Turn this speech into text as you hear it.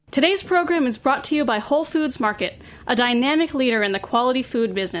Today's program is brought to you by Whole Foods Market, a dynamic leader in the quality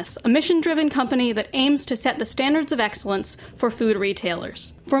food business, a mission-driven company that aims to set the standards of excellence for food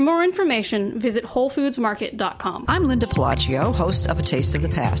retailers. For more information, visit WholeFoodsMarket.com. I'm Linda Pelaccio, host of A Taste of the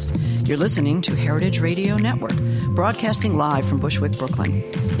Past. You're listening to Heritage Radio Network, broadcasting live from Bushwick, Brooklyn.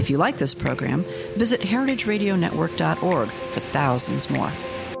 If you like this program, visit heritageradionetwork.org for thousands more.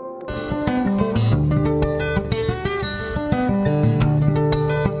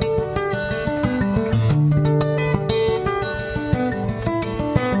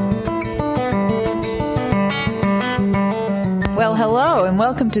 Hello and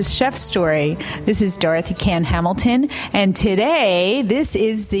welcome to Chef Story. This is Dorothy Cann Hamilton, and today this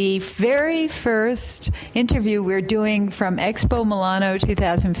is the very first interview we're doing from Expo Milano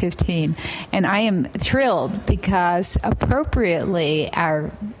 2015, and I am thrilled because appropriately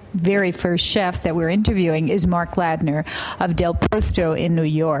our very first chef that we're interviewing is Mark Ladner of Del Posto in New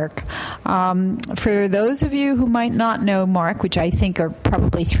York. For those of you who might not know Mark, which I think are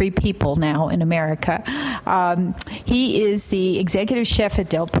probably 3 people now in America, he is the executive chef at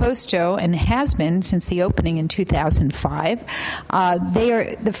Del Posto and has been since the opening in 2005. They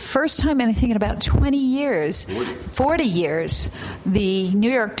are the first time, and I think in about 40 years, the New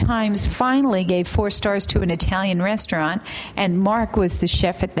York Times finally gave 4 stars to an Italian restaurant, and Mark was the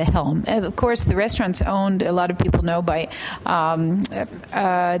chef at the helm. Of course, the restaurant's owned, a lot of people know, by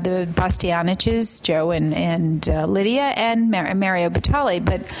the Bastianiches, Joe and Lydia, and Mario Batali.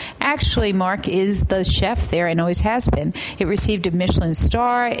 But actually, Mark is the chef there and always has been. It received a Michelin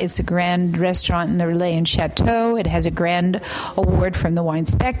star. It's a grand restaurant in the Relais and Chateau. It has a grand award from the Wine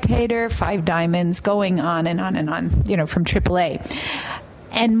Spectator, 5 diamonds, going on and on and on, from AAA.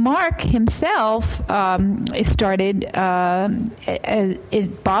 And Mark himself started at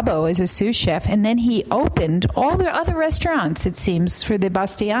Babbo as a sous chef, and then he opened all the other restaurants, it seems, for the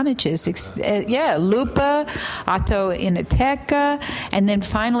Bastianiches. Lupa, Otto Inoteca, and then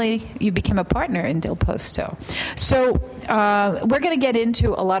finally you became a partner in Del Posto. So we're going to get into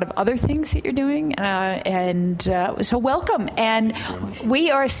a lot of other things that you're doing, so welcome. And we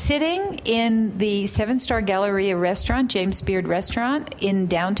are sitting in the 7-star Galleria restaurant, James Beard Restaurant, in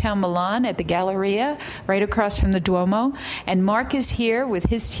downtown Milan at the Galleria, right across from the Duomo. And Mark is here with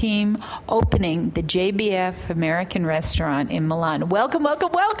his team opening the JBF American Restaurant in Milan. Welcome,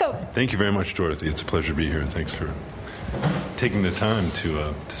 welcome, welcome. Thank you very much, Dorothy. It's a pleasure to be here. Thanks for taking the time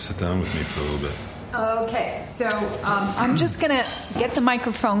to sit down with me for a little bit. Okay, so I'm just going to get the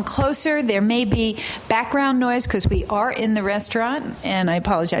microphone closer. There may be background noise because we are in the restaurant, and I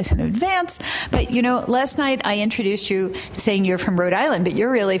apologize in advance. But, last night I introduced you saying you're from Rhode Island, but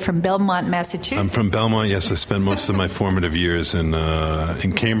you're really from Belmont, Massachusetts. I'm from Belmont, yes. I spent most of my formative years in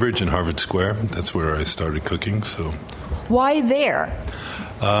Cambridge and Harvard Square. That's where I started cooking. So, why there?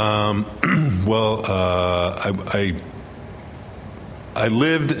 I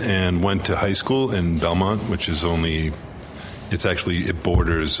lived and went to high school in Belmont, which is it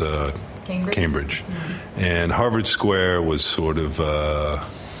borders Cambridge. Mm-hmm. And Harvard Square was sort of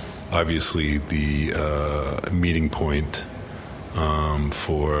obviously the meeting point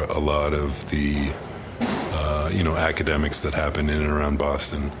for a lot of the academics that happened in and around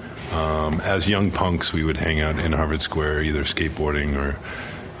Boston. As young punks, we would hang out in Harvard Square, either skateboarding or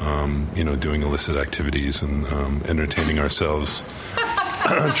doing illicit activities and entertaining ourselves,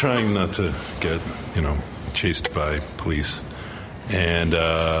 trying not to get, chased by police. And,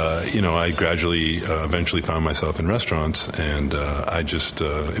 I gradually, eventually found myself in restaurants, and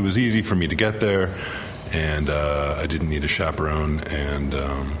it was easy for me to get there, and I didn't need a chaperone, and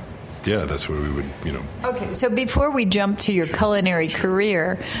that's where we would, Okay, so before we jump to your culinary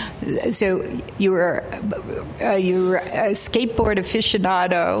career, so you were a skateboard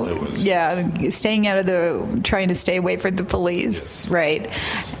aficionado. I was. Yeah, trying to stay away from the police, yes. Right?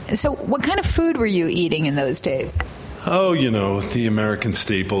 So what kind of food were you eating in those days? Oh, the American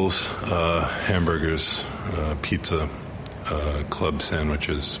staples, hamburgers, pizza, club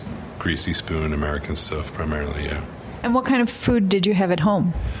sandwiches, greasy spoon, American stuff primarily, yeah. And what kind of food did you have at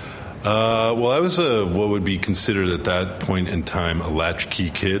home? I was what would be considered at that point in time a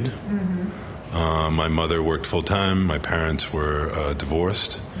latchkey kid. Mm-hmm. My mother worked full-time. My parents were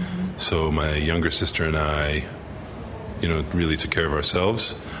divorced. Mm-hmm. So my younger sister and I, really took care of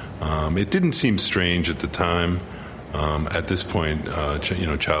ourselves. It didn't seem strange at the time. At this point,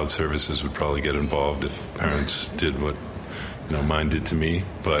 child services would probably get involved if parents did what, mine did to me.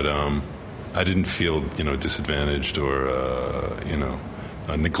 But I didn't feel, disadvantaged or,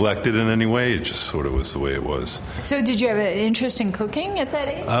 neglected in any way. It just sort of was the way it was. So did you have an interest in cooking at that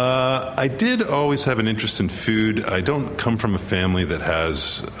age? I did always have an interest in food. I don't come from a family that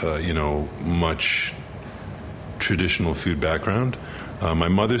has, much traditional food background. My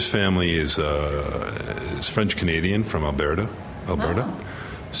mother's family is French-Canadian from Alberta. Oh.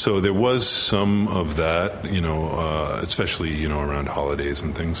 So there was some of that, especially, around holidays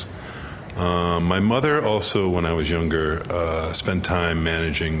and things. My mother also, when I was younger, spent time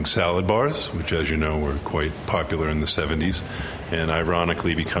managing salad bars, which, as you know, were quite popular in the 70s, and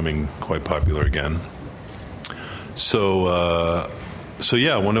ironically becoming quite popular again. So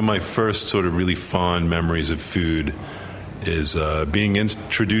yeah, one of my first sort of really fond memories of food is being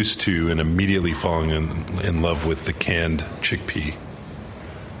introduced to and immediately falling in love with the canned chickpea.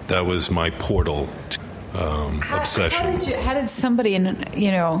 That was my portal to obsession. How did somebody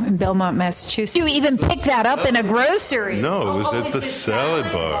in Belmont, Massachusetts, you even pick that up in a grocery? No, it was at the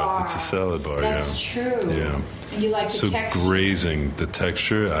salad bar. It's a salad bar. That's true. Yeah. And you like the texture? So grazing the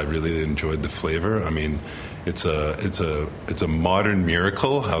texture, I really enjoyed the flavor. I mean, it's a modern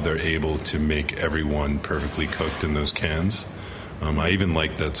miracle how they're able to make everyone perfectly cooked in those cans. I even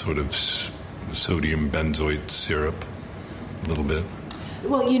like that sort of sodium benzoate syrup a little bit.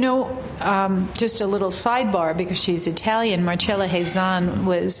 Well, just a little sidebar, because she's Italian. Marcella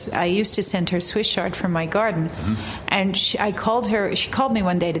Hazan I used to send her Swiss chard from my garden. Mm-hmm. And I called her, she called me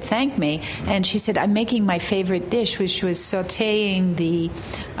one day to thank me, and she said, I'm making my favorite dish, which was sauteing the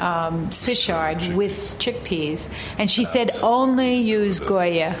Swiss chard with chickpeas. And she said, only use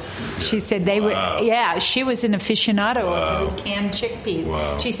Goya. She said she was an aficionado of those canned chickpeas.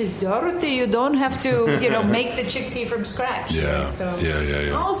 Wow. She says, Dorothy, you don't have to, make the chickpea from scratch. Yeah, right? So, yeah.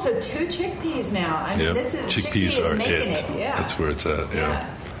 Also, 2 chickpeas now. I mean, this is chickpeas chickpea are is making it. Yeah. That's where it's at. Yeah.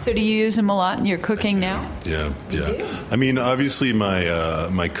 So, do you use them a lot in your cooking now? Yeah. I mean, obviously,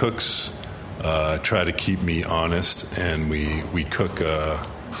 my cooks try to keep me honest, and we cook.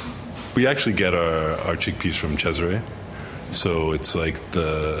 We actually get our chickpeas from Cesare. So it's like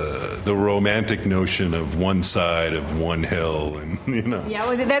the romantic notion of one side of one hill, and Yeah,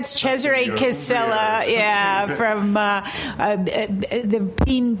 well, that's Cesare Casella. Yeah, from the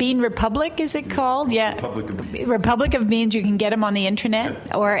Bean Republic, is it called? Yeah, Republic of Beans. You can get them on the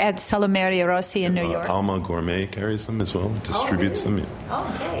internet or at Salumeria Rossi in New York. Alma Gourmet carries them as well, distributes them.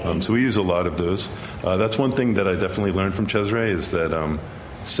 Okay. So we use a lot of those. That's one thing that I definitely learned from Cesare is that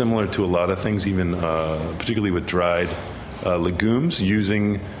similar to a lot of things, even particularly with dried legumes,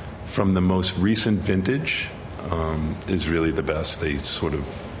 using from the most recent vintage is really the best. They sort of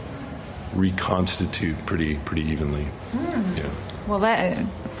reconstitute pretty evenly. Yeah. Well, that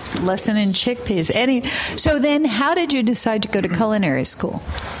lesson in chickpeas. So then, how did you decide to go to culinary school?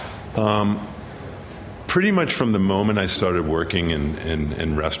 Pretty much from the moment I started working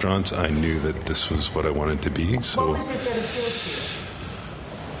in restaurants, I knew that this was what I wanted to be. So. What was it that appealed to you?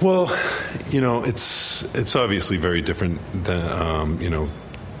 Well, it's obviously very different than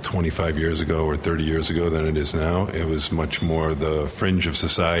 25 years ago or 30 years ago than it is now. It was much more the fringe of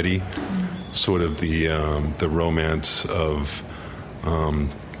society, sort of the romance of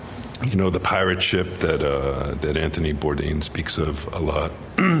the pirate ship that Anthony Bourdain speaks of a lot.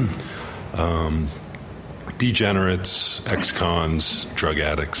 Degenerates, ex-cons, drug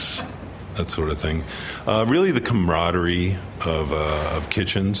addicts. That sort of thing. Really, the camaraderie of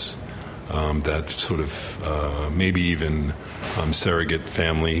kitchens, that sort of maybe even surrogate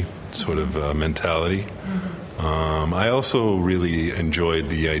family sort of mentality. I also really enjoyed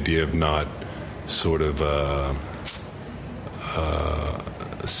the idea of not sort of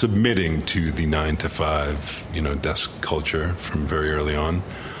submitting to the 9-to-5, desk culture from very early on.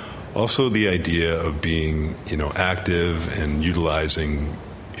 Also, the idea of being, active and utilizing,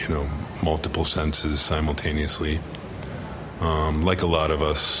 multiple senses simultaneously, like a lot of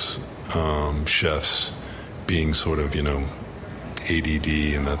us chefs, being sort of ADD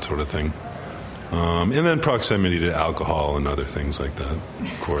and that sort of thing, and then proximity to alcohol and other things like that,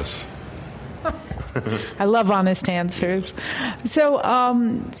 of course. I love honest answers. So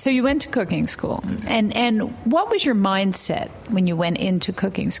you went to cooking school, and what was your mindset when you went into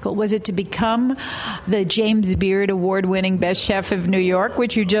cooking school? Was it to become the James Beard award-winning best chef of New York,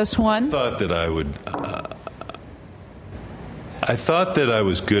 which you just won? I thought that I would. I thought that I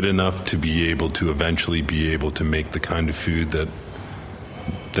was good enough to be able to eventually be able to make the kind of food that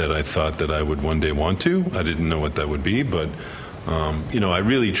I thought that I would one day want to. I didn't know what that would be, but I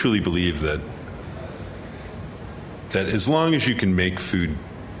really truly believe that as long as you can make food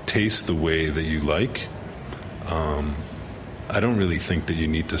taste the way that you like, I don't really think that you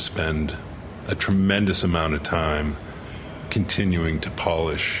need to spend a tremendous amount of time continuing to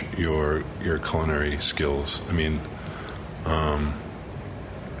polish your culinary skills. I mean, I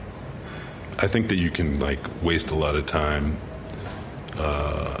think that you can waste a lot of time,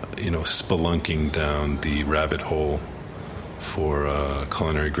 spelunking down the rabbit hole for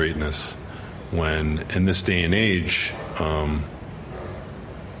culinary greatness, when in this day and age, from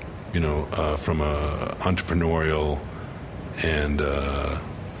a entrepreneurial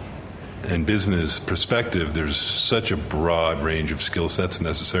and business perspective, there's such a broad range of skill sets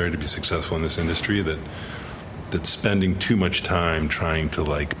necessary to be successful in this industry that spending too much time trying to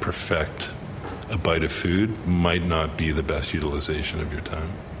perfect a bite of food might not be the best utilization of your time.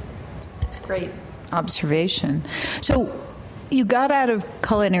 That's a great observation. So you got out of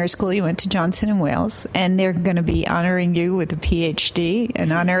culinary school, you went to Johnson & Wales, and they're going to be honoring you with a PhD,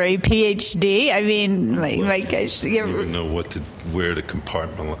 an honorary PhD. I mean, my gosh. I don't even know where to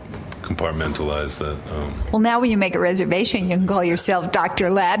compartmentalize that. Well, now when you make a reservation, you can call yourself Dr.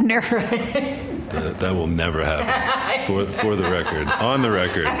 Ladner. That will never happen, for the record, on the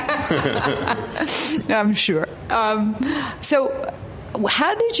record. I'm sure. So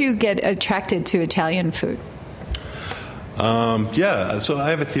how did you get attracted to Italian food? So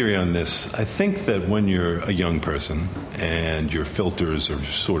I have a theory on this. I think that when you're a young person and your filters are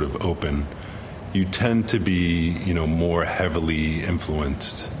sort of open, you tend to be, more heavily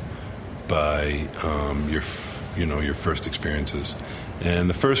influenced by your first experiences. And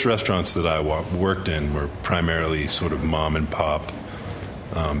the first restaurants that I worked in were primarily sort of mom and pop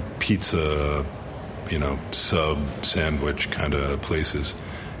pizza, sub sandwich kind of places,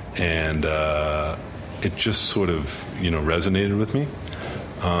 and it just sort of, resonated with me.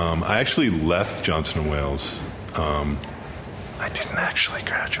 I actually left Johnson & Wales. I didn't actually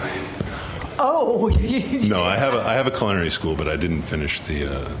graduate. Oh. No, I have a culinary school, but I didn't finish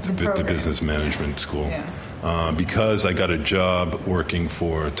the business management school. Yeah. Because I got a job working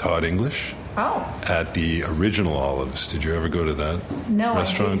for Todd English at the original Olives. Did you ever go to that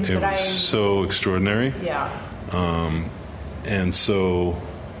restaurant? I didn't, it was so extraordinary. Yeah. And so,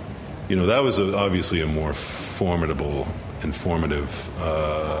 that was obviously a more formidable, informative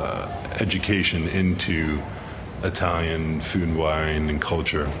education into Italian food and wine and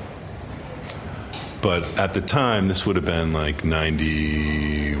culture. But at the time, this would have been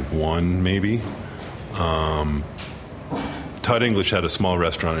 91 maybe. Todd English had a small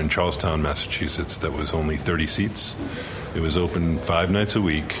restaurant in Charlestown, Massachusetts that was only 30 seats. It was open 5 nights a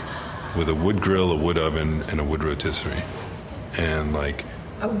week with a wood grill, a wood oven, and a wood rotisserie. And a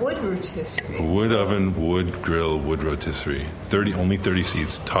wood rotisserie? A wood oven, wood grill, wood rotisserie. Only 30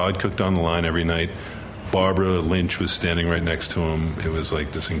 seats. Todd cooked on the line every night. Barbara Lynch was standing right next to him. It was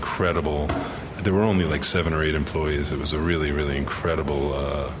this incredible... There were only 7 or 8 employees. It was a really, really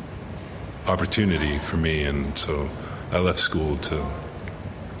incredible opportunity for me, and so I left school to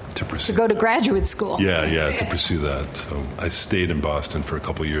pursue. To go to graduate school. Yeah, to pursue that. So I stayed in Boston for a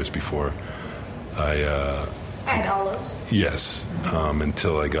couple years before I. At Olives. Yes,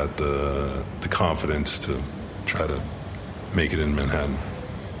 until I got the confidence to try to make it in Manhattan.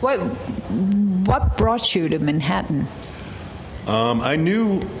 What brought you to Manhattan? I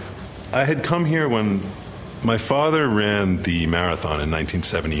knew I had come here when my father ran the marathon in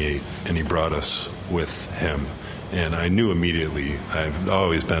 1978, and he brought us with him. And I knew immediately, I've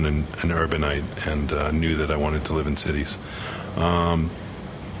always been an urbanite and knew that I wanted to live in cities.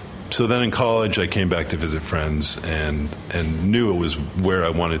 So then in college, I came back to visit friends and knew it was where I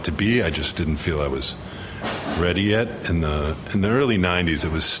wanted to be. I just didn't feel I was ready yet. In the early 90s,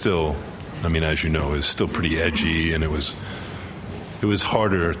 it was still, as you know, it was still pretty edgy, and it was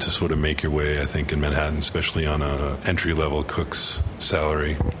harder to sort of make your way, I think, in Manhattan, especially on a entry-level cook's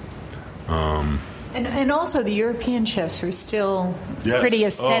salary. And also the European chefs were still pretty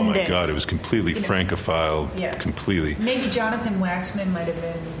ascendant. Oh, my God, it was completely francophiled, completely. Maybe Jonathan Waxman might have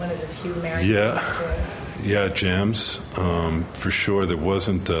been one of the few Americans. Yeah, jams, for sure. There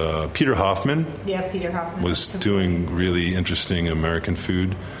wasn't... Peter Hoffman. Yeah, Peter Hoffman. Was doing really interesting American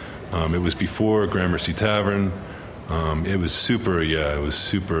food. It was before Gramercy Tavern. It was super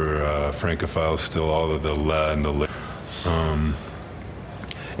francophile still, all of the la and the li.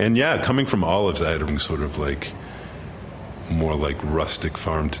 And coming from Olives, I had sort of more rustic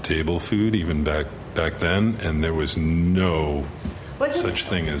farm-to-table food even back then, and there was no such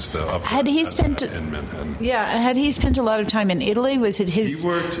thing as the upper had he spent in Manhattan. Yeah, had he spent a lot of time in Italy? Was it his... He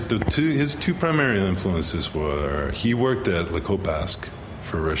worked, his two primary influences were, he worked at Le Coq Basque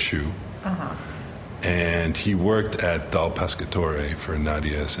for Rashu. Uh-huh. And he worked at Dal Pescatore for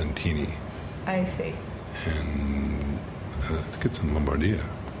Nadia Santini. I see. And I think it's in Lombardia.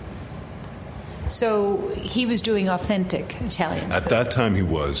 So he was doing authentic Italian food. At that time he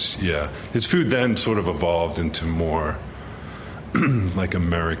was, yeah. His food then sort of evolved into more like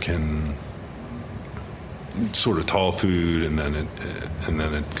American sort of tall food, and then it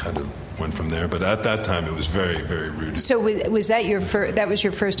kind of went from there. But at that time, it was very, very rooted. So was that your that was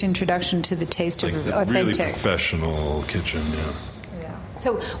your first introduction to the taste of authentic? Really professional kitchen, yeah.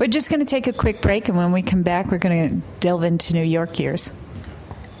 So we're just going to take a quick break, and when we come back, we're going to delve into New York years.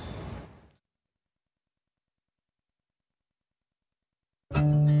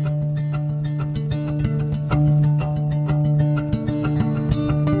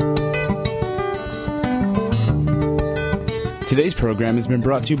 Today's program has been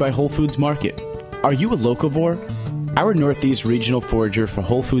brought to you by Whole Foods Market. Are you a locavore? Our Northeast regional forager for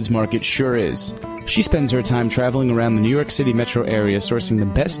Whole Foods Market sure is. She spends her time traveling around the New York City metro area sourcing the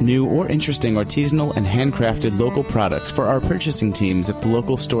best new or interesting artisanal and handcrafted local products for our purchasing teams at the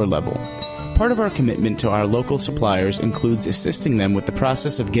local store level. Part of our commitment to our local suppliers includes assisting them with the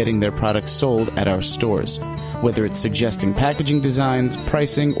process of getting their products sold at our stores. Whether it's suggesting packaging designs,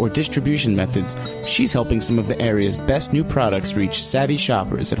 pricing, or distribution methods, she's helping some of the area's best new products reach savvy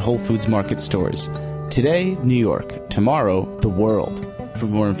shoppers at Whole Foods Market stores. Today, New York. Tomorrow, the world. For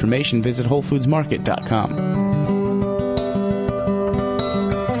more information, visit WholeFoodsMarket.com.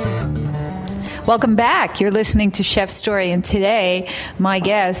 Welcome back. You're listening to Chef's Story, and today my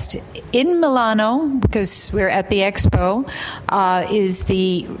guest in Milano, because we're at the Expo, is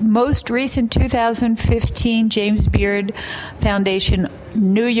the most recent 2015 James Beard Foundation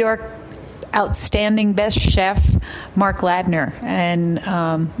New York Outstanding Best Chef, Mark Ladner. And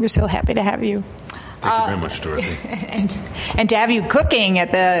we're so happy to have you. Thank you very much, Dorothy. And to have you cooking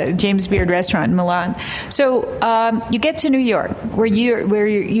at the James Beard restaurant in Milan. So you get to New York. Were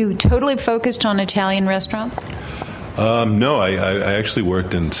you totally focused on Italian restaurants? No, I actually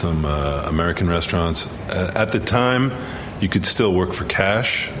worked in some American restaurants. At the time, you could still work for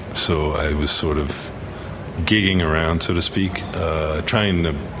cash, so I was sort of gigging around, so to speak, trying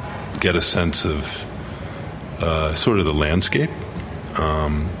to get a sense of sort of the landscape.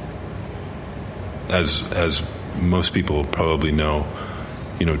 As most people probably know,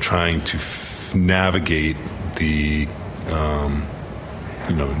 trying to navigate the,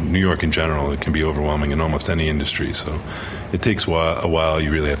 New York in general, it can be overwhelming in almost any industry. So it takes a while.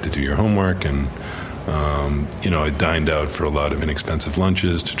 You really have to do your homework. And, I dined out for a lot of inexpensive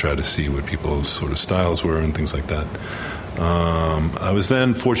lunches to try to see what people's sort of styles were and things like that. I was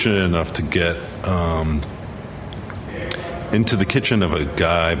then fortunate enough to get into the kitchen of a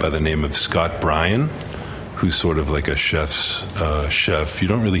guy by the name of Scott Bryan, who's sort of like a chef's chef. You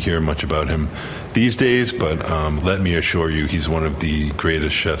don't really hear much about him these days, but let me assure you, he's one of the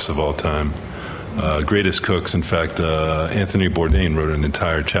greatest chefs of all time, greatest cooks. In fact, Anthony Bourdain wrote an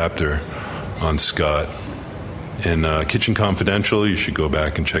entire chapter on Scott in Kitchen Confidential. You should go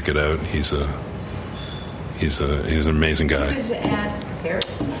back and check it out. He's an amazing guy. He was at Paris?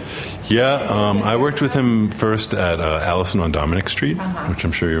 Yeah, I worked with him first at Allison on Dominic Street, which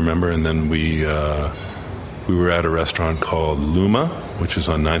I'm sure you remember, and then we were at a restaurant called Luma, which is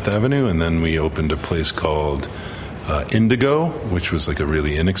on 9th Avenue, and then we opened a place called Indigo, which was like a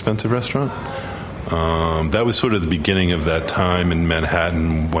really inexpensive restaurant. That was sort of the beginning of that time in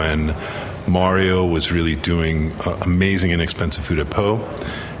Manhattan when Mario was really doing amazing inexpensive food at Poe.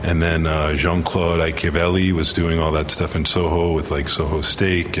 And then Jean-Claude Ichiavelli was doing all that stuff in Soho with like Soho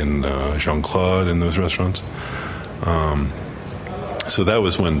Steak and Jean-Claude in those restaurants. So that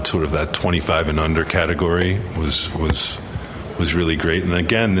was when sort of that 25 and under category was really great. And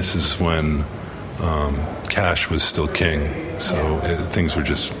again, this is when cash was still king. So things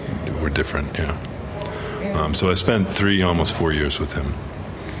were different. Yeah. So I spent almost 4 years with him.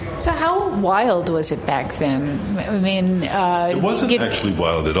 So how wild was it back then? I mean, it wasn't actually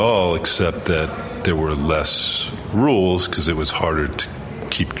wild at all, except that there were less rules because it was harder to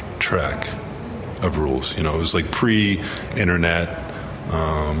keep track of rules. It was like pre-internet.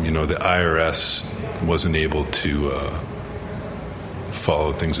 The IRS wasn't able to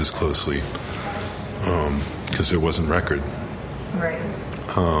follow things as closely because there wasn't record. Right.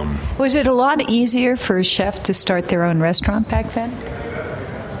 Was it a lot easier for a chef to start their own restaurant back then?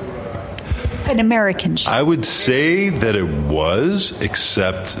 An American chef. I would say that it was,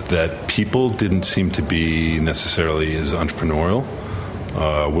 except that people didn't seem to be necessarily as entrepreneurial,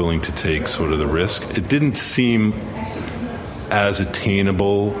 willing to take sort of the risk. It didn't seem as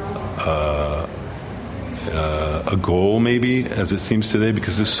attainable a goal maybe as it seems today,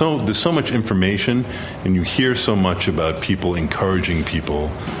 because there's so much information, and you hear so much about people encouraging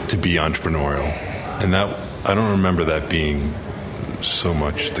people to be entrepreneurial, and that I don't remember that being so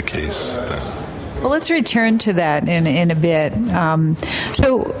much the case then. Well, let's return to that in a bit.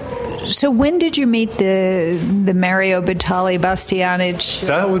 So when did you meet the Mario Batali Bastianich?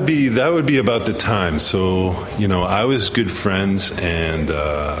 That would be about the time. So I was good friends, and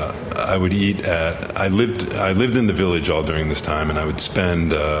I would eat at. I lived in the village all during this time, and I would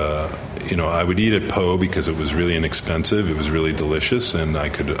spend. I would eat at Po because it was really inexpensive. It was really delicious, and I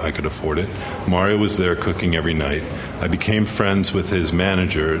could afford it. Mario was there cooking every night. I became friends with his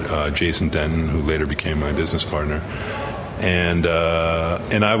manager, Jason Denton, who later became my business partner. And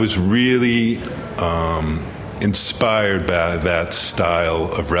I was really inspired by that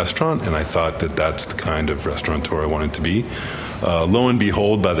style of restaurant, and I thought that that's the kind of restaurateur I wanted to be. Lo and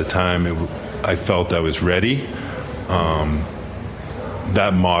behold, by the time I felt I was ready,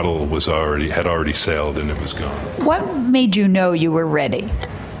 that model had already sailed, and it was gone. What made you know you were ready?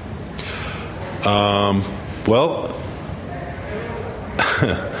 Well,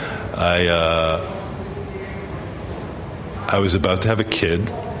 I was about to have a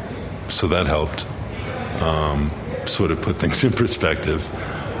kid, so that helped sort of put things in perspective.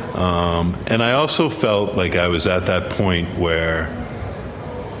 And I also felt like I was at that point where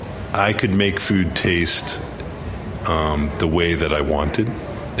I could make food taste the way that I wanted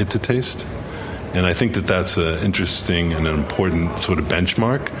it to taste. And I think that that's an interesting and an important sort of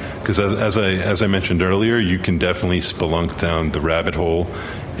benchmark, because as I mentioned earlier, you can definitely spelunk down the rabbit hole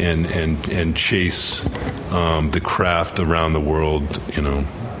and chase the craft around the world,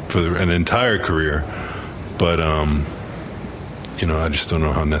 for an entire career. But I just don't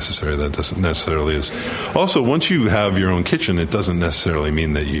know how necessary that necessarily is. Also, once you have your own kitchen, it doesn't necessarily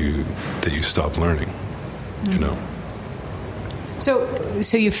mean that you stop learning.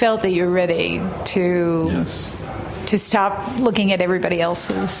 So you felt that you're ready to Yes. to stop looking at everybody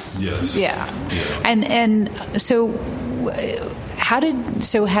else's. Yes. Yeah. And so how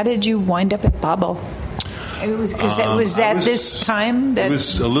did you wind up at Babbo? It was this time that it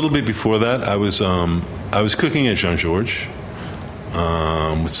was a little bit before that. I was cooking at Jean Georges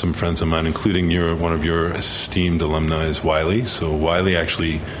with some friends of mine, including one of your esteemed alumni, Wiley. So Wiley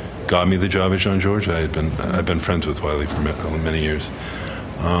actually got me the job at Jean Georges. I've been friends with Wiley for many years.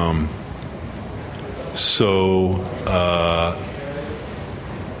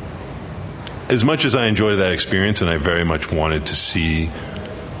 As much as I enjoyed that experience, and I very much wanted to see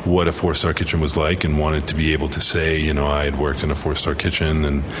what a 4-star kitchen was like, and wanted to be able to say, I had worked in a 4-star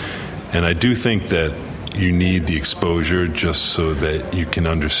kitchen, and I do think that you need the exposure just so that you can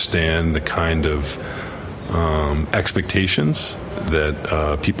understand the kind of expectations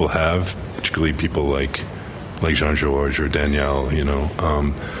that people have, particularly people like Jean Georges or Danielle,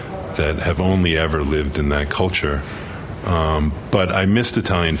 that have only ever lived in that culture. But I missed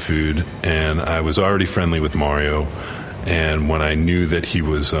Italian food, and I was already friendly with Mario. And when I knew that he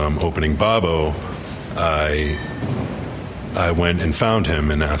was opening Babbo, I went and found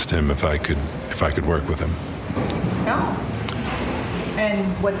him and asked him if I could work with him. Oh. And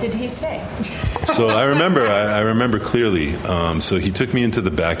what did he say? So I remember clearly. So he took me into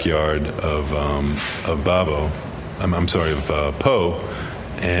the backyard of Babbo. I'm sorry, of Po,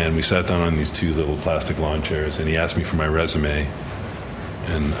 and we sat down on these 2 little plastic lawn chairs, and he asked me for my resume,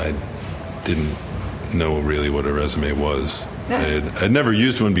 and I didn't know really what a resume was. I'd never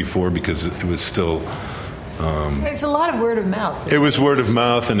used one before because it was still. It's a lot of word of mouth. It was word of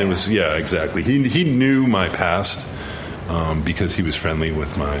mouth, and it was exactly. He knew my past because he was friendly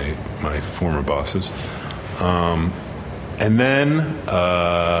with my former bosses, and then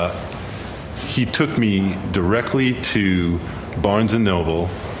he took me directly to Barnes & Noble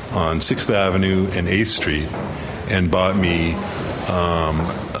on 6th Avenue and 8th Street and bought me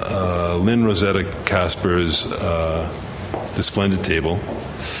Lynn Rosetta Casper's The Splendid Table,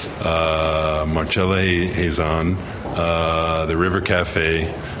 Marcella Hazan, The River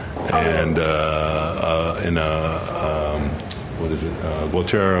Cafe, and what is it?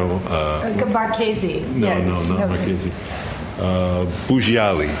 Volterra. Marchesi. No, not Marchesi.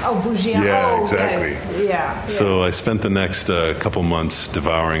 Buggiali. Oh, Buggiali. Yeah, exactly. Yes. Yeah. So I spent the next couple months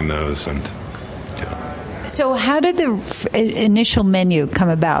devouring those, and So how did the initial menu come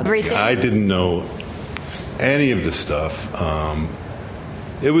about? Everything? I didn't know any of the stuff.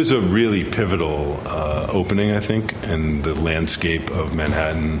 It was a really pivotal opening, I think, in the landscape of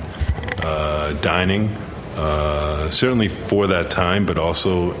Manhattan dining, certainly for that time, but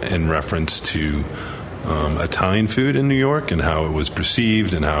also in reference to Italian food in New York and how it was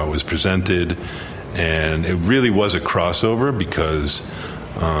perceived and how it was presented. And it really was a crossover because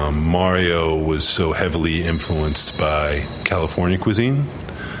Mario was so heavily influenced by California cuisine,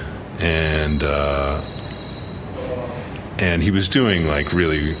 and And he was doing like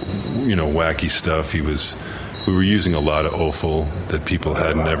really, wacky stuff. We were using a lot of offal that people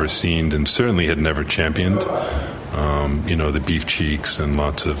had never seen and certainly had never championed. The beef cheeks and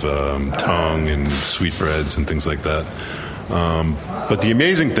lots of tongue and sweetbreads and things like that. But the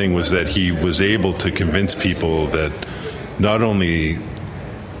amazing thing was that he was able to convince people that not only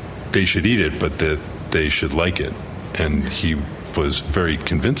they should eat it, but that they should like it. And he was very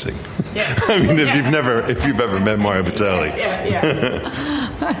convincing. Yes. I mean, if you've ever met Mario Batali.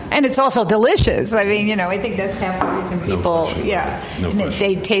 And it's also delicious. I mean, I think that's half the reason people,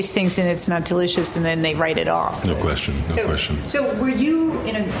 they taste things and it's not delicious, and then they write it off. No question. So were you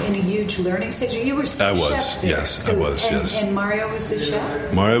in a huge learning stage? You were I was, chef there. yes. I was, yes. And Mario was the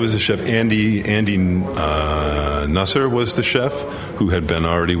chef? Mario was the chef. Andy Nusser was the chef, who had been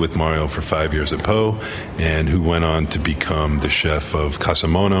already with Mario for 5 years at Poe, and who went on to become the chef of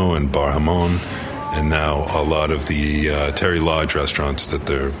Casamono and Bar Hamon, and now a lot of the Terry Lodge restaurants that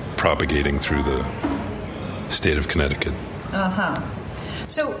they're propagating through the state of Connecticut.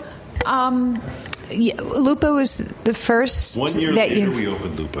 So, Lupa was the first. 1 year that later, we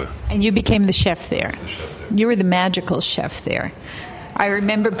opened Lupa. And you became the chef there. You were the magical chef there. I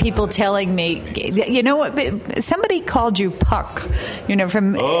remember people telling me, what? Somebody called you Puck.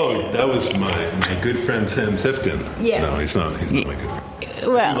 From. Oh, that was my good friend Sam Sifton. Yes. No, he's not my good friend.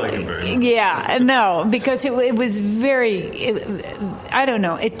 Well, I like him very much. Yeah, no, because it was I don't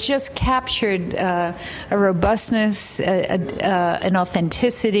know, it just captured a robustness, an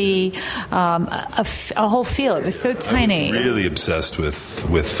authenticity, a whole feel. It was so tiny. I was really obsessed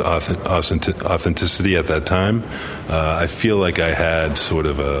with authenticity at that time. I feel like I had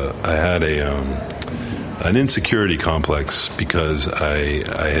an insecurity complex because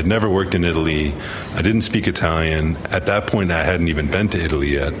I had never worked in Italy. I didn't speak Italian. At that point, I hadn't even been to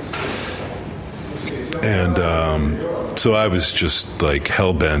Italy yet. And so I was just like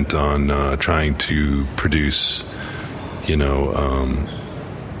hell-bent on trying to produce,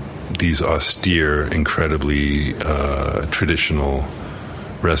 these austere, incredibly traditional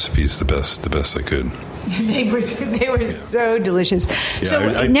recipes the best I could. They were so delicious. Yeah,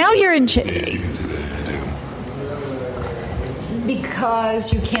 so now you're in...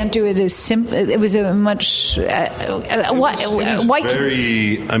 Because you can't do it as simple. It was a much. Why?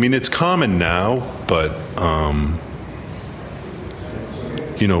 Very. I mean, it's common now, but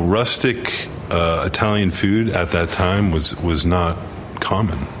rustic Italian food at that time was not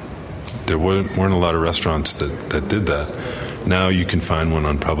common. There weren't a lot of restaurants that did that. Now you can find one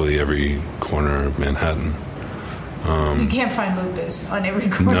on probably every corner of Manhattan. You can't find Lupa's on every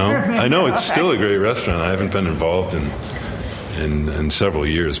corner. No, I know it's still a great restaurant. I haven't been involved in several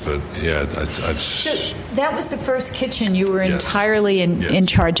years, but yeah, So that was the first kitchen you were Yes. entirely in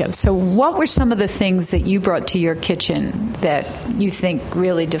charge of. So what were some of the things that you brought to your kitchen that you think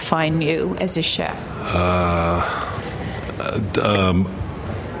really define you as a chef?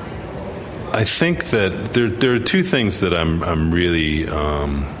 I think that there are two things that I'm really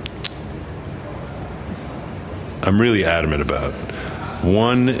adamant about.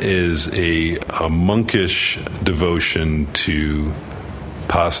 One is a monkish devotion to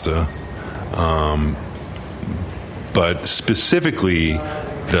pasta, but specifically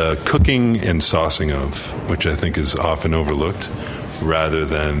the cooking and saucing of, which I think is often overlooked, rather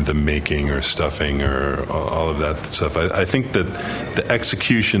than the making or stuffing or all of that stuff. I think that the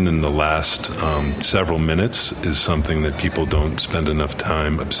execution in the last several minutes is something that people don't spend enough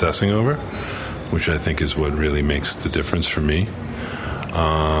time obsessing over, which I think is what really makes the difference for me.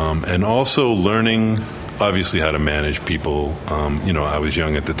 And also learning, obviously, how to manage people. I was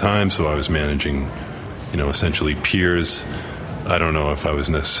young at the time, so I was managing, essentially peers. I don't know if I was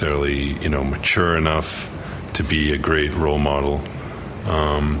necessarily, mature enough to be a great role model.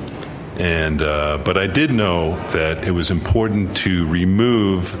 But I did know that it was important to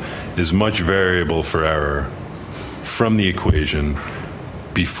remove as much variable for error from the equation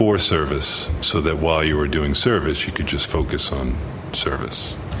before service, so that while you were doing service, you could just focus on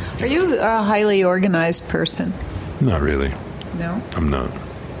service. Are you a highly organized person? Not really. No? I'm not.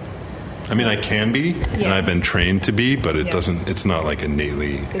 I mean, I can be, and I've been trained to be, but it's not like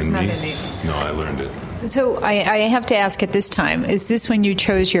innately in me. Innately. No, I learned it. So I have to ask at this time, is this when you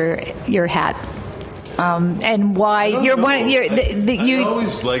chose your hat? And why? I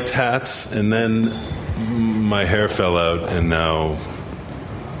always liked hats, and then my hair fell out, and now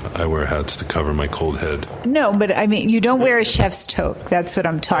I wear hats to cover my cold head. No, but I mean, you don't wear a chef's toque. That's what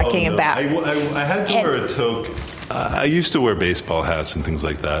I'm talking about. I had to wear a toque. I used to wear baseball hats and things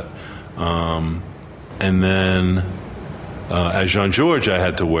like that. And then as Jean-Georges, I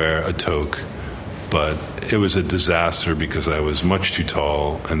had to wear a toque. But it was a disaster because I was much too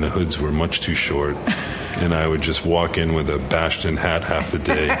tall and the hoods were much too short. And I would just walk in with a bashed-in hat half the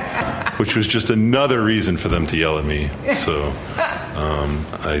day, which was just another reason for them to yell at me. So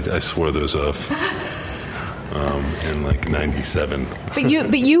I swore those off in like 97. But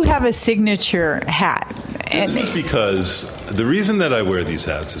you have a signature hat. This is because the reason that I wear these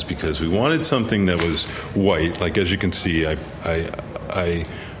hats is because we wanted something that was white. Like, as you can see, I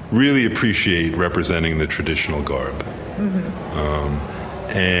really appreciate representing the traditional garb.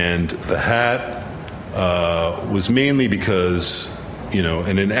 And the hat was mainly because,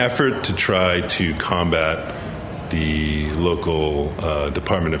 in an effort to try to combat the local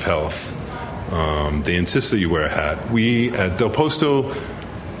Department of Health, they insist that you wear a hat. We at Del Posto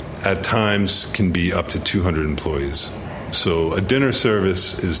at times can be up to 200 employees. So a dinner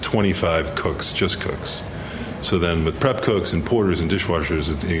service is 25 cooks, just cooks. So then with prep cooks and porters and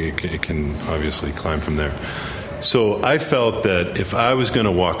dishwashers, it can obviously climb from there. So I felt that if I was going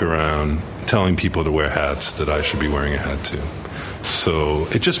to walk around telling people to wear hats, that I should be wearing a hat too. So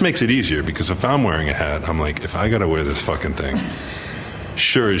it just makes it easier, because if I'm wearing a hat, I'm like, if I got to wear this fucking thing,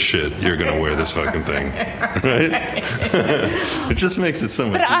 sure as shit, you're going to wear this fucking thing, right? It just makes it so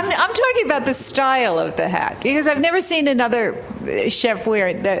much. But I'm talking about the style of the hat, because I've never seen another chef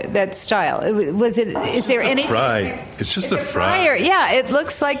wear that style. Is there any fry? It's just a fryer. Yeah, it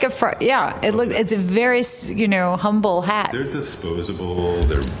looks like a fry. Yeah, it's a very humble hat. They're disposable.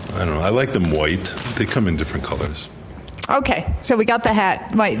 I don't know. I like them white. They come in different colors. Okay, so we got the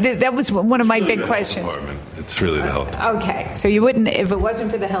hat. That was one of my big questions. It's really the health department. Okay, so you wouldn't, if it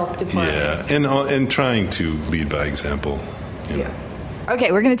wasn't for the health department. Yeah, and trying to lead by example. Yeah.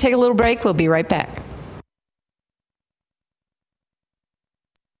 Okay, we're going to take a little break. We'll be right back.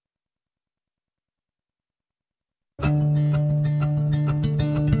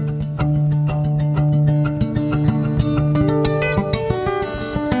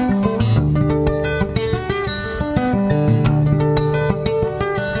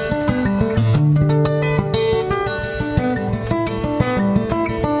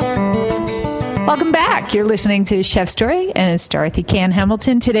 Welcome back. You're listening to Chef Story, and it's Dorothy Cann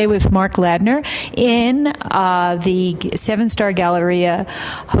Hamilton today with Mark Ladner in the 7-Star Galleria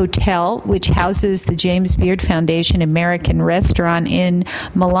Hotel, which houses the James Beard Foundation American Restaurant in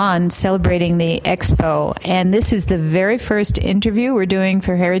Milan, celebrating the Expo. And this is the very first interview we're doing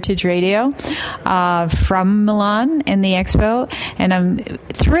for Heritage Radio from Milan and the Expo. And I'm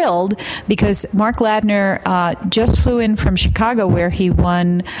thrilled because Mark Ladner just flew in from Chicago, where he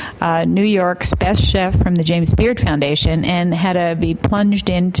won New York's Best Chef from the James Beard Foundation, and had to be plunged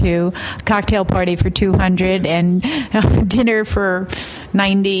into a cocktail party for 200 and dinner for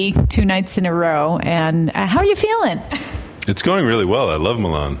 90 2 nights in a row. And how are you feeling? It's going really well. I love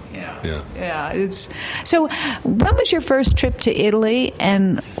Milan. Yeah. So when was your first trip to Italy,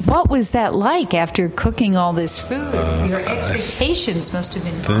 and what was that like after cooking all this food? Your expectations must have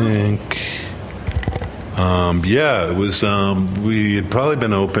been it was, we had probably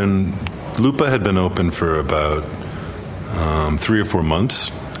been open, Lupa had been open for about 3 or 4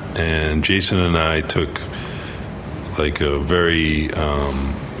 months, and Jason and I took like a very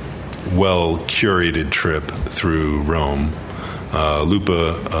well-curated trip through Rome.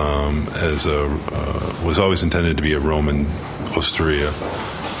 Lupa was always intended to be a Roman osteria,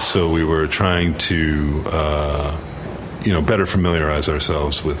 so we were trying to better familiarize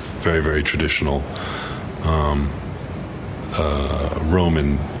ourselves with very, very traditional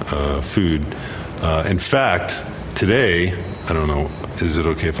Roman food. In fact, today, I don't know, is it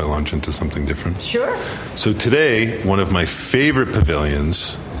okay if I launch into something different? Sure. So today, one of my favorite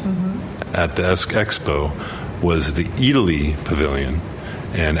pavilions at the Expo was the Italy Pavilion.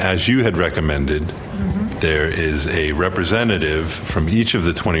 And as you had recommended, there is a representative from each of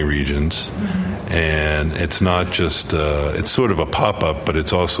the 20 regions. And it's not just, it's sort of a pop-up, but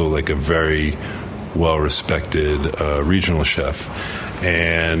it's also like a very well-respected regional chef.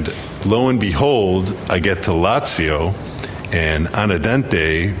 And lo and behold, I get to Lazio, and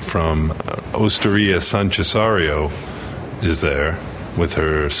Anadente from Osteria San Cesario is there with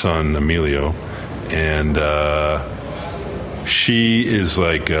her son Emilio. And she is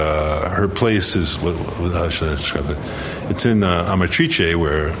like, her place is, how should I describe it? It's in Amatrice,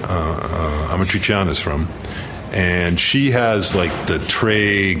 where Amatriciana is from. And she has like the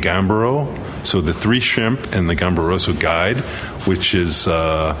Tre Gambero, so the 3 shrimp and the Gamberoso guide, which is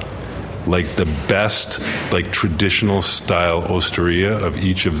like the best like traditional style osteria of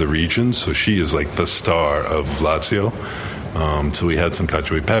each of the regions. So she is like the star of Lazio. So we had some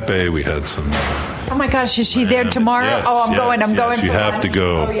cacio e pepe, we had some Oh my gosh, is she there tomorrow? Yes, I'm going. I'm going. You for have lunch. to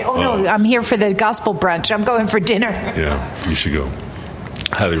go. Oh, yeah. No, I'm here for the gospel brunch. I'm going for dinner. Yeah, you should go.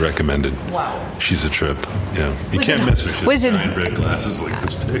 Highly recommended. Wow. She's a trip. Yeah. You can't miss her. She has giant red glasses like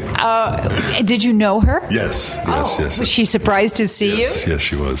this big. Did you know her? Yes. Was she surprised to see you? Yes,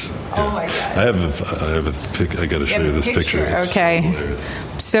 she was. Yeah. Oh my God. I have a pic. I got to show you this picture. It's okay. hilarious.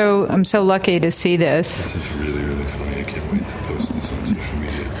 So I'm so lucky to see this. This is really, really funny. I can't wait to post this on social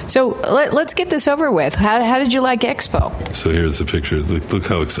media. So let's get this over with. How did you like Expo? So here's the picture. Look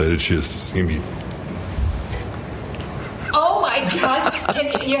how excited she is to see me. Oh my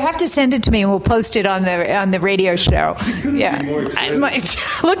gosh! You have to send it to me, and we'll post it on the radio show. Yeah,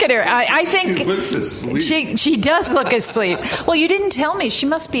 look at her. I think she looks asleep. She does look asleep. Well, you didn't tell me. She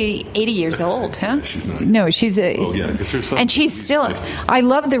must be 80 years old, huh? Yeah, she's not. No, she's a. Oh yeah, because her son. And she's still. 50. I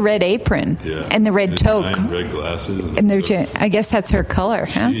love the red apron and the red toque and red glasses. And I guess that's her color,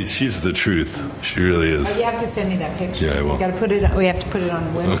 huh? She's the truth. She really is. You have to send me that picture. Yeah, I will. We have to put it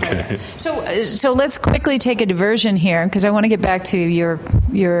on the website. Okay. So let's quickly take a diversion here because I want to get back to your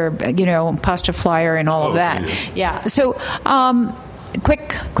pasta flyer and all of that. Yeah. So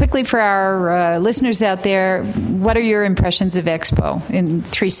quickly for our listeners out there, what are your impressions of Expo in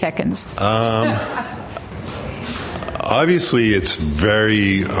 3 seconds? Obviously, it's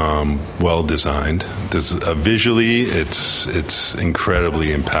very well designed. Visually, it's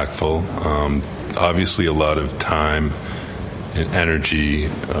incredibly impactful. Obviously, a lot of time and energy,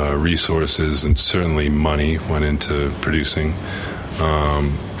 resources, and certainly money went into producing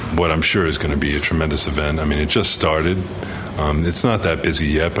what I'm sure is going to be a tremendous event. I mean, it just started. It's not that busy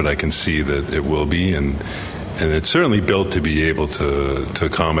yet, but I can see that it will be, and it's certainly built to be able to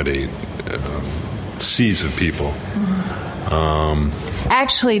accommodate seas of people.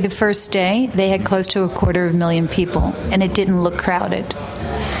 Actually, the first day, they had close to 250,000 people, and it didn't look crowded.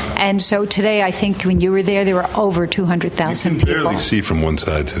 And so today, I think when you were there were over 200,000 people. You can barely see from one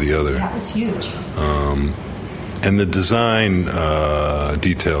side to the other. Yeah, it's huge. And the design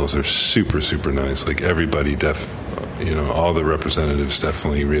details are super, super nice. Like everybody, all the representatives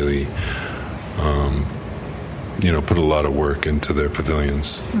definitely really, put a lot of work into their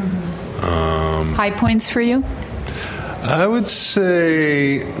pavilions. Mm-hmm. High points for you? I would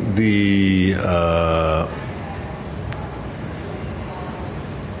say the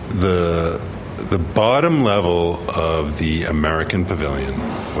bottom level of the American Pavilion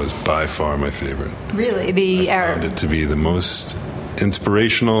was by far my favorite. Really? I found it to be the most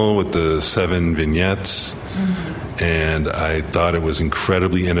inspirational with the 7 vignettes. Mm-hmm. And I thought it was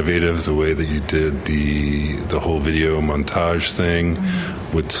incredibly innovative the way that you did the whole video montage thing,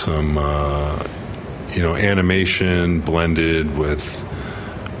 mm-hmm. with some animation blended with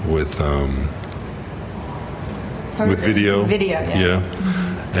video. Video, yeah.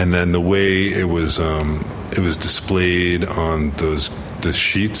 Mm-hmm. And then the way it was displayed on the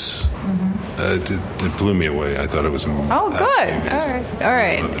sheets, mm-hmm. it blew me away. I thought it was amazing. Oh, good. All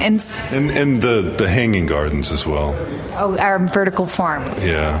right. And the hanging gardens as well. Oh, our vertical farm.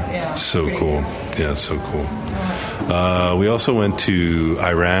 Yeah. It's so cool. Yeah, it's so cool. We also went to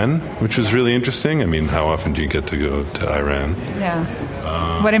Iran, which was really interesting. I mean, how often do you get to go to Iran? Yeah.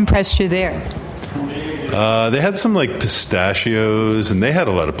 What impressed you there? They had some pistachios, and they had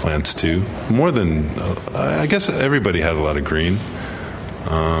a lot of plants too. More than I guess everybody had a lot of green.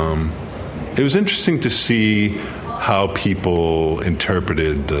 It was interesting to see how people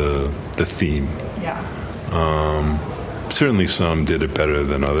interpreted the theme. Yeah. Certainly, some did it better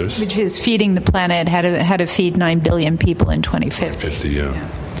than others. Which is feeding the planet, how to feed 9 billion people in 2050. Yeah.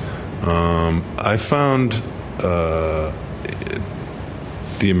 I found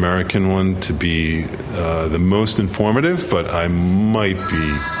the American one to be the most informative, but I might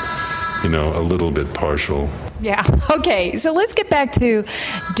be, a little bit partial. Yeah. Okay. So let's get back to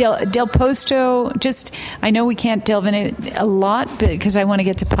Del Posto. I know we can't delve in it a lot, because I want to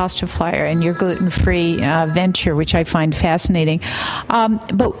get to Pasta Flyer and your gluten-free venture, which I find fascinating.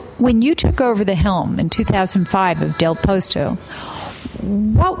 But when you took over the helm in 2005 of Del Posto,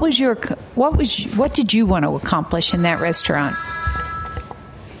 what did you want to accomplish in that restaurant?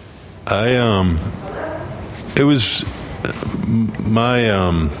 It was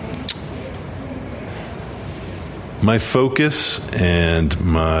my focus and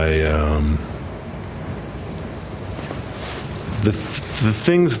my the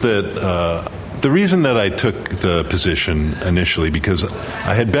things that the reason that I took the position initially, because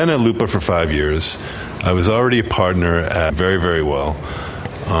I had been at Lupa for 5 years. I was already a partner at Very, Very Well,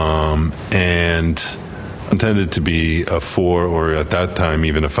 and intended to be a 4, or at that time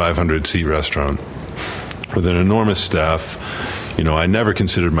even a 500-seat restaurant with an enormous staff. I never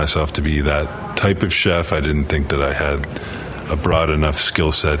considered myself to be that type of chef. I didn't think that I had a broad enough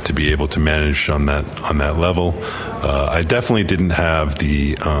skill set to be able to manage on that level. I definitely didn't have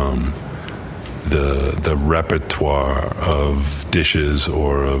the repertoire of dishes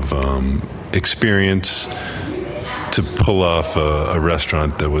or of experience to pull off a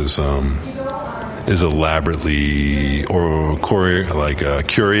restaurant that was is elaborately or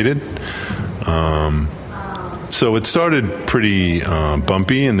curated. So it started pretty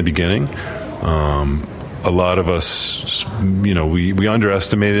bumpy in the beginning. A lot of us, we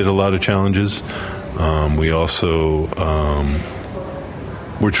underestimated a lot of challenges. We also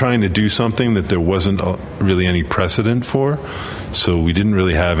were trying to do something that there wasn't really any precedent for, so we didn't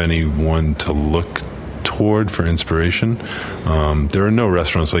really have anyone to look toward for inspiration. There are no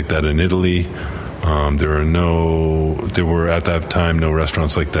restaurants like that in Italy. There were at that time no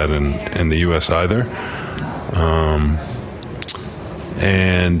restaurants like that in the U.S. either.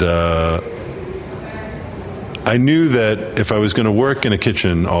 I knew that if I was going to work in a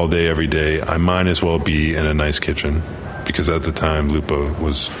kitchen all day, every day, I might as well be in a nice kitchen, because at the time Lupo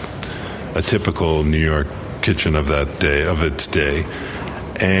was a typical New York kitchen of its day.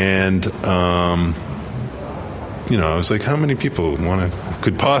 And I was like, how many people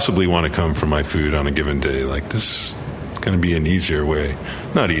could possibly want to come for my food on a given day? Like, this is going to be an easier way,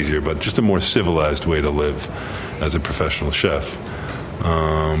 not easier, but just a more civilized way to live as a professional chef.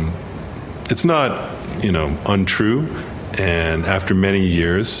 It's not, untrue. And after many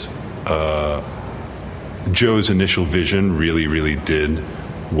years, Joe's initial vision really, really did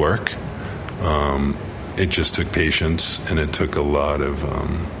work. It just took patience, and it took a lot of,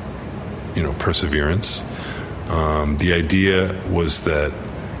 perseverance. The idea was that,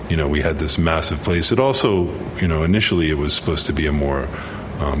 we had this massive place. It also, initially it was supposed to be a more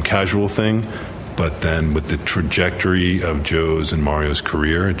casual thing, but then with the trajectory of Joe's and Mario's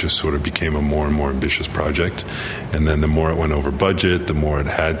career, it just sort of became a more and more ambitious project. And then the more it went over budget, the more it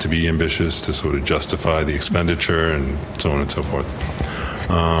had to be ambitious to sort of justify the expenditure and so on and so forth.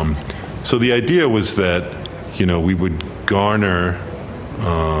 So the idea was that, we would garner,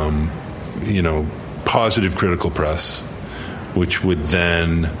 positive critical press, which would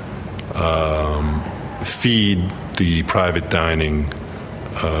then feed the private dining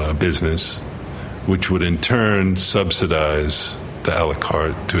business, which would in turn subsidize the a la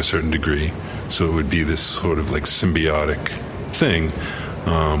carte to a certain degree. So it would be this sort of like symbiotic thing,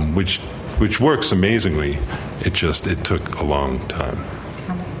 which works amazingly. It took a long time.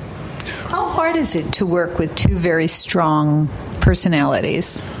 Yeah. How hard is it to work with two very strong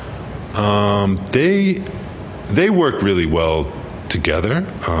personalities? They work really well together.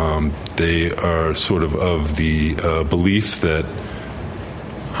 They are sort of the belief that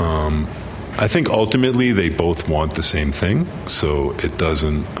I think ultimately they both want the same thing, so it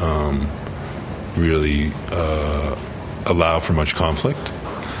doesn't really allow for much conflict.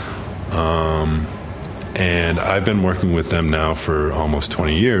 And I've been working with them now for almost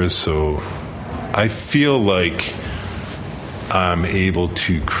 20 years, so I feel like I'm able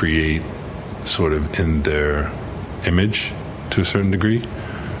to create sort of in their image to a certain degree.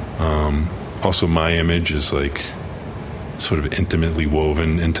 Also, my image is like sort of intimately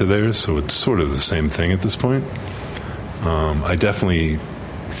woven into theirs, so it's sort of the same thing at this point. I definitely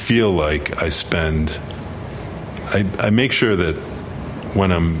feel like I make sure that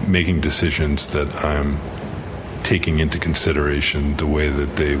when I'm making decisions that I'm taking into consideration the way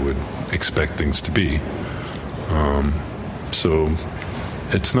that they would expect things to be. So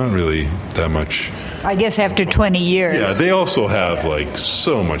it's not really that much. I guess after 20 years. Yeah, they also have like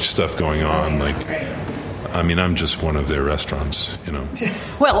so much stuff going on. Like, I mean, I'm just one of their restaurants,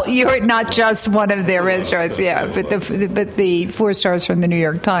 Well, you're not just one of their restaurants, yeah. But the 4 stars from the New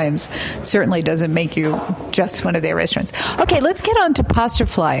York Times certainly doesn't make you just one of their restaurants. Okay, let's get on to Pasta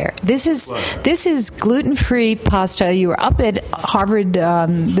Flyer. This is gluten-free pasta. You were up at Harvard,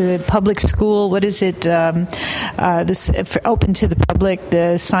 the public school. What is it? This open to the public,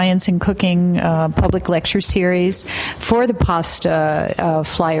 the Science and Cooking public lecture series for the Pasta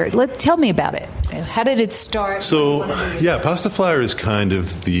Flyer. Tell me about it. How did it start? So, Pasta Flyer is kind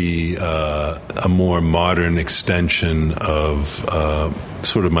of a more modern extension of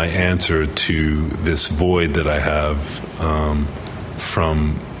sort of my answer to this void that I have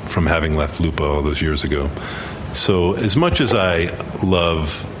from having left Lupo all those years ago. So, as much as I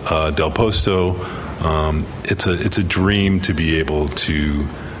love Del Posto, it's a dream to be able to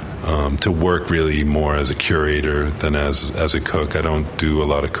work really more as a curator than as a cook. I don't do a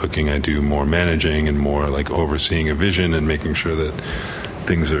lot of cooking. I do more managing and more like overseeing a vision and making sure that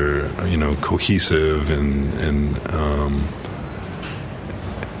things are, cohesive and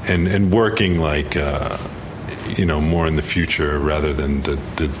and working like more in the future rather than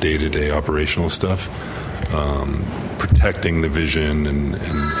the day-to-day operational stuff, protecting the vision and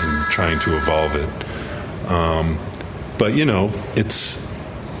trying to evolve it. But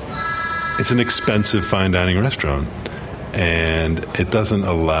it's an expensive fine dining restaurant, and it doesn't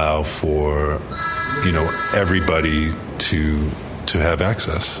allow for everybody to have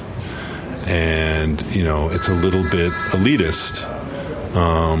access, and it's a little bit elitist,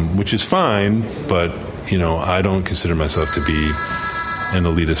 which is fine, but I don't consider myself to be an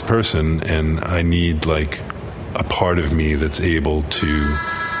elitist person, and I need like a part of me that's able to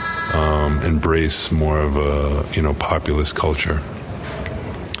embrace more of a populist culture.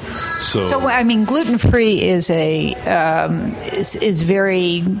 So I mean, gluten-free is is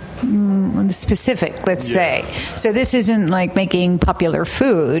very specific. Let's say. So this isn't like making popular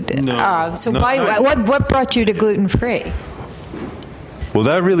food. No. What brought you to gluten-free? Well,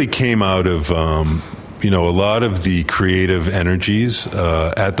 that really came out of a lot of the creative energies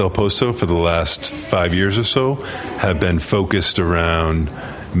at Del Posto for the last 5 years or so have been focused around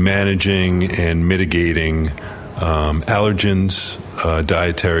managing and mitigating allergens,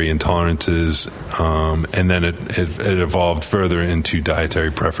 dietary intolerances, and then it evolved further into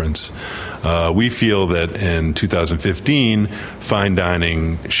dietary preference. We feel that in 2015, fine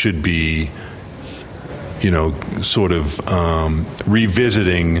dining should be, sort of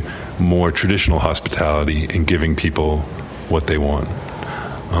revisiting more traditional hospitality and giving people what they want.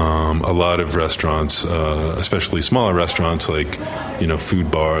 A lot of restaurants, especially smaller restaurants like, food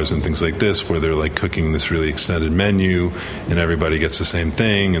bars and things like this, where they're like cooking this really extended menu and everybody gets the same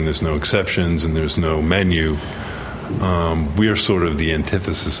thing and there's no exceptions and there's no menu. We are sort of the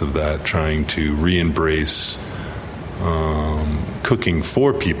antithesis of that, trying to re-embrace cooking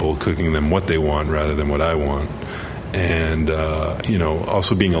for people, cooking them what they want rather than what I want. And,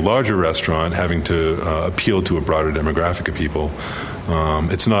 also being a larger restaurant, having to appeal to a broader demographic of people.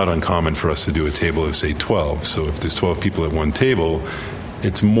 It's not uncommon for us to do a table of, say, 12. So if there's 12 people at one table,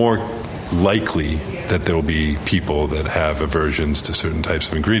 it's more likely that there will be people that have aversions to certain types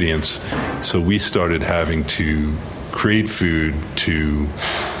of ingredients. So we started having to create food to,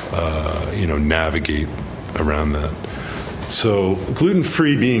 navigate around that. So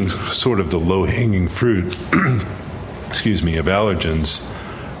gluten-free being sort of the low-hanging fruit, of allergens,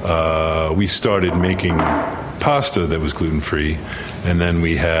 we started making pasta that was gluten-free, and then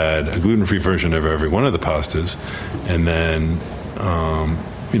we had a gluten-free version of every one of the pastas, and then,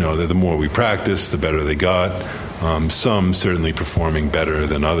 the more we practiced, the better they got, some certainly performing better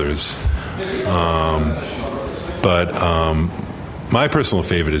than others. But my personal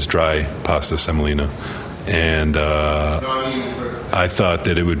favorite is dry pasta semolina, and I thought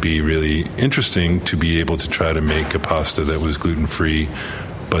that it would be really interesting to be able to try to make a pasta that was gluten-free,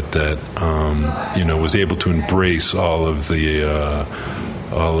 but that was able to embrace all of the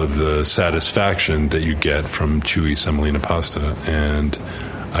satisfaction that you get from chewy semolina pasta, and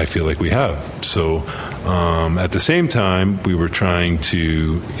I feel like we have. So at the same time, we were trying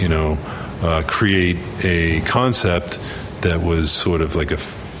to create a concept that was sort of like a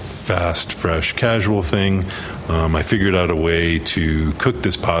fast, fresh, casual thing. I figured out a way to cook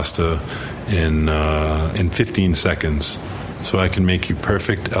this pasta in 15 seconds. So I can make you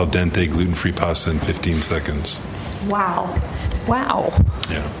perfect al dente gluten-free pasta in 15 seconds. Wow.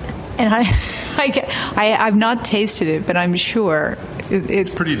 Yeah. And I've not tasted it, but I'm sure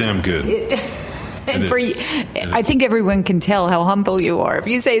it's pretty damn good. I think everyone can tell how humble you are. If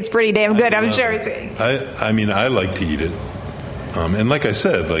you say it's pretty damn good, I'm sure it's... I like to eat it. And like I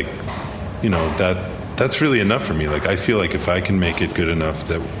said, that's really enough for me. Like, I feel like if I can make it good enough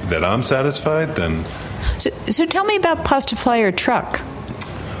that I'm satisfied, then... So tell me about Pasta Flyer Truck.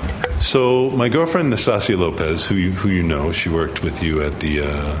 So my girlfriend Nastasia Lopez, who you know, she worked with you at the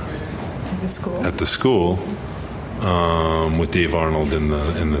school. At the school, with Dave Arnold in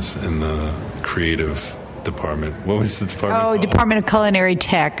the creative department. What was the department called? Department of Culinary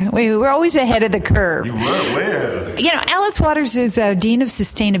Tech. We're always ahead of the curve. You were way ahead of the curve. Alice Waters was Dean of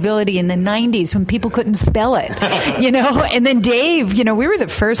Sustainability in the 90s when people couldn't spell it, and then Dave, we were the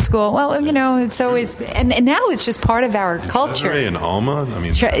first school. Well, it's always, and now it's just part of our culture. Desiree and Alma? I mean,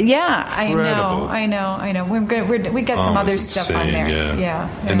 incredible. I know. We got some other stuff insane, on there. Yeah.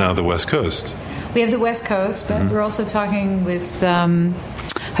 And now the West Coast. We have the West Coast, but we're also talking with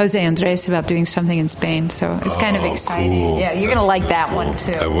Jose Andres about doing something in Spain, so it's kind of exciting. Cool. Yeah, you're going to like that one,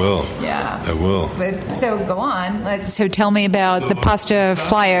 too. I will. Yeah. I will. But, so go on. So tell me about the Pasta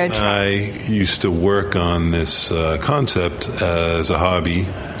Flyer. I used to work on this concept as a hobby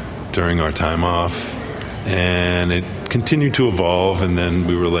during our time off, and it continued to evolve, and then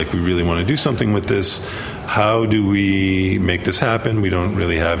we were like, we really want to do something with this. How do we make this happen? We don't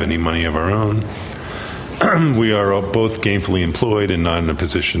really have any money of our own. We are both gainfully employed and not in a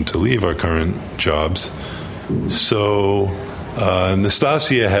position to leave our current jobs. So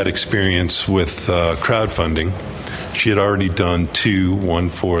Nastasia had experience with crowdfunding. She had already done 2, one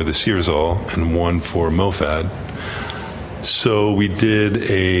for the Searsall and one for MoFad. So we did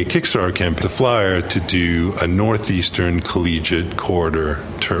a Kickstarter campaign, the flyer, to do a Northeastern Collegiate Corridor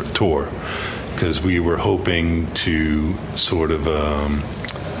tour, because we were hoping to sort of,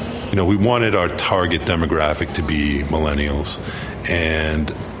 we wanted our target demographic to be millennials.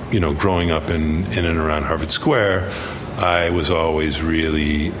 And, growing up in and around Harvard Square, I was always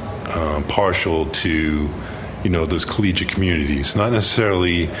really partial to, those collegiate communities, not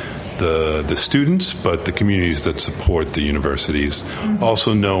necessarily the students, but the communities that support the universities. Mm-hmm.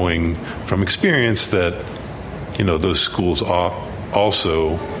 Also knowing from experience that, those schools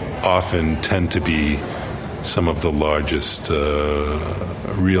also often tend to be some of the largest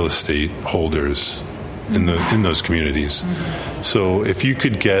real estate holders in those communities. Mm-hmm. So if you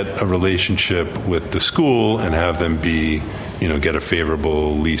could get a relationship with the school and have them be, get a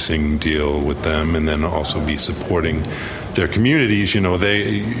favorable leasing deal with them, and then also be supporting their communities,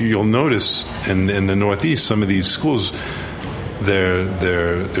 you'll notice in the Northeast, some of these schools, their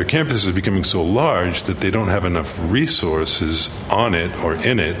campuses are becoming so large that they don't have enough resources on it or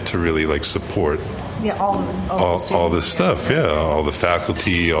in it to really support all this stuff. Yeah, all the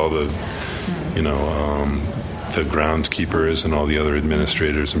faculty, all the the groundskeepers and all the other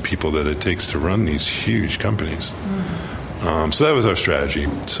administrators and people that it takes to run these huge companies. Mm-hmm. So that was our strategy.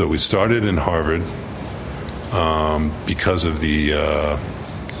 So we started in Harvard. Because of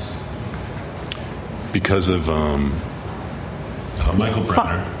Michael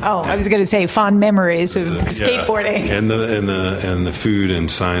Brenner. I was going to say fond memories of skateboarding and the food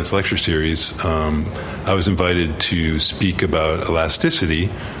and science lecture series. I was invited to speak about elasticity,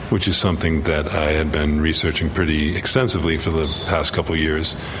 which is something that I had been researching pretty extensively for the past couple of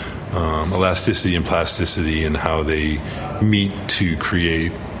years. Elasticity and plasticity and how they meet to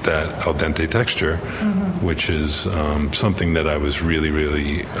create that al dente texture, mm-hmm. which is something that I was really,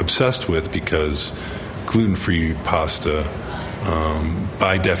 really obsessed with, because gluten-free pasta,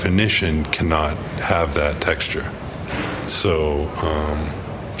 by definition, cannot have that texture. So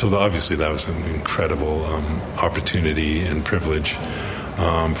obviously that was an incredible opportunity and privilege.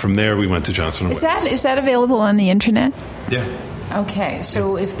 From there, we went to Johnson & Wales. Is that available on the internet? Yeah. Okay,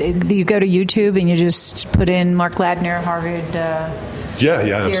 so if you go to YouTube and you just put in Mark Ladner, Harvard.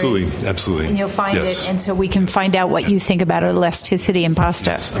 Series, absolutely. And you'll find it, and so we can find out what you think about elasticity in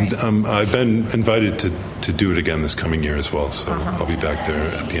pasta. Yes. Right? I've been invited to do it again this coming year as well, so I'll be back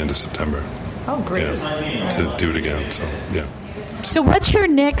there at the end of September. Oh, great. To do it again, so yeah. So what's your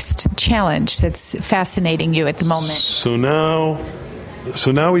next challenge that's fascinating you at the moment? So now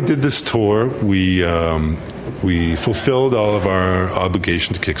we did this tour. We fulfilled all of our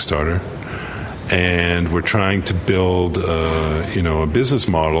obligation to Kickstarter. And we're trying to build, a business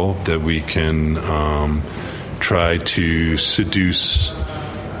model that we can try to seduce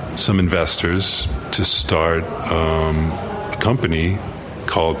some investors to start a company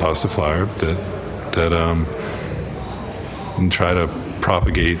called Pasta Flyer that and try to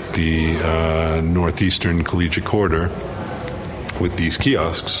propagate the Northeastern Collegiate Corridor with these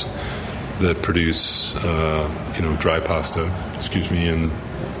kiosks that produce, dry pasta. In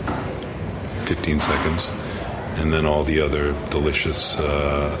 15 seconds, and then all the other delicious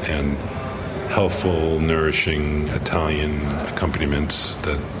and healthful, nourishing Italian accompaniments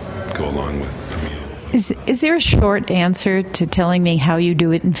that go along with the meal. Is there a short answer to telling me how you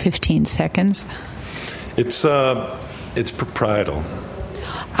do it in 15 seconds? It's proprietal.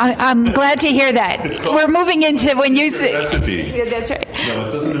 I'm glad to hear that. We're moving into when you say recipe. Yeah, that's right. No,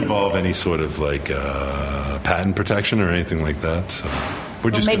 it doesn't involve any sort of patent protection or anything like that. So.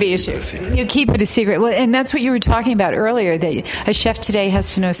 Maybe you should. You keep it a secret. Well, and that's what you were talking about earlier, that a chef today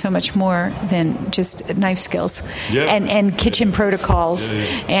has to know so much more than just knife skills and kitchen protocols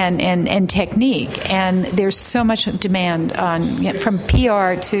and technique. And there's so much demand on from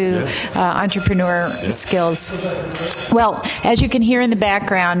PR to entrepreneur skills. Well, as you can hear in the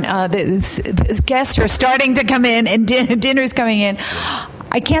background, the guests are starting to come in and dinner's coming in.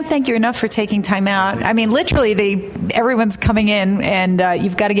 I can't thank you enough for taking time out. I mean, literally, everyone's coming in, and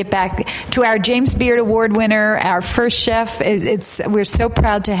you've got to get back to our James Beard Award winner, our first chef. We're so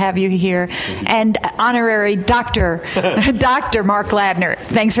proud to have you here, and honorary Dr. Mark Ladner.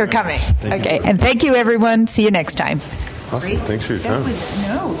 Thanks for coming. And thank you, everyone. See you next time. Awesome. Great. Thanks for your time.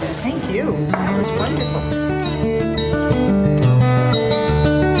 Thank you. That was wonderful.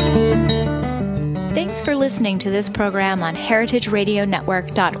 listening to this program on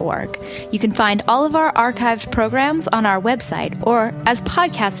heritageradionetwork.org. You can find all of our archived programs on our website or as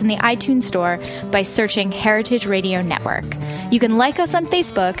podcasts in the iTunes Store by searching Heritage Radio Network. You can like us on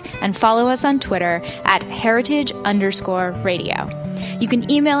Facebook and follow us on Twitter at heritage_radio. You can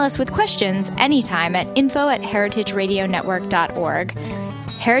email us with questions anytime at info@heritageradionetwork.org.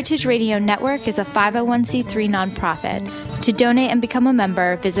 Heritage Radio Network is a 501c3 nonprofit. To donate and become a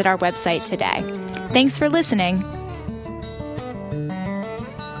member, visit our website today. Thanks for listening.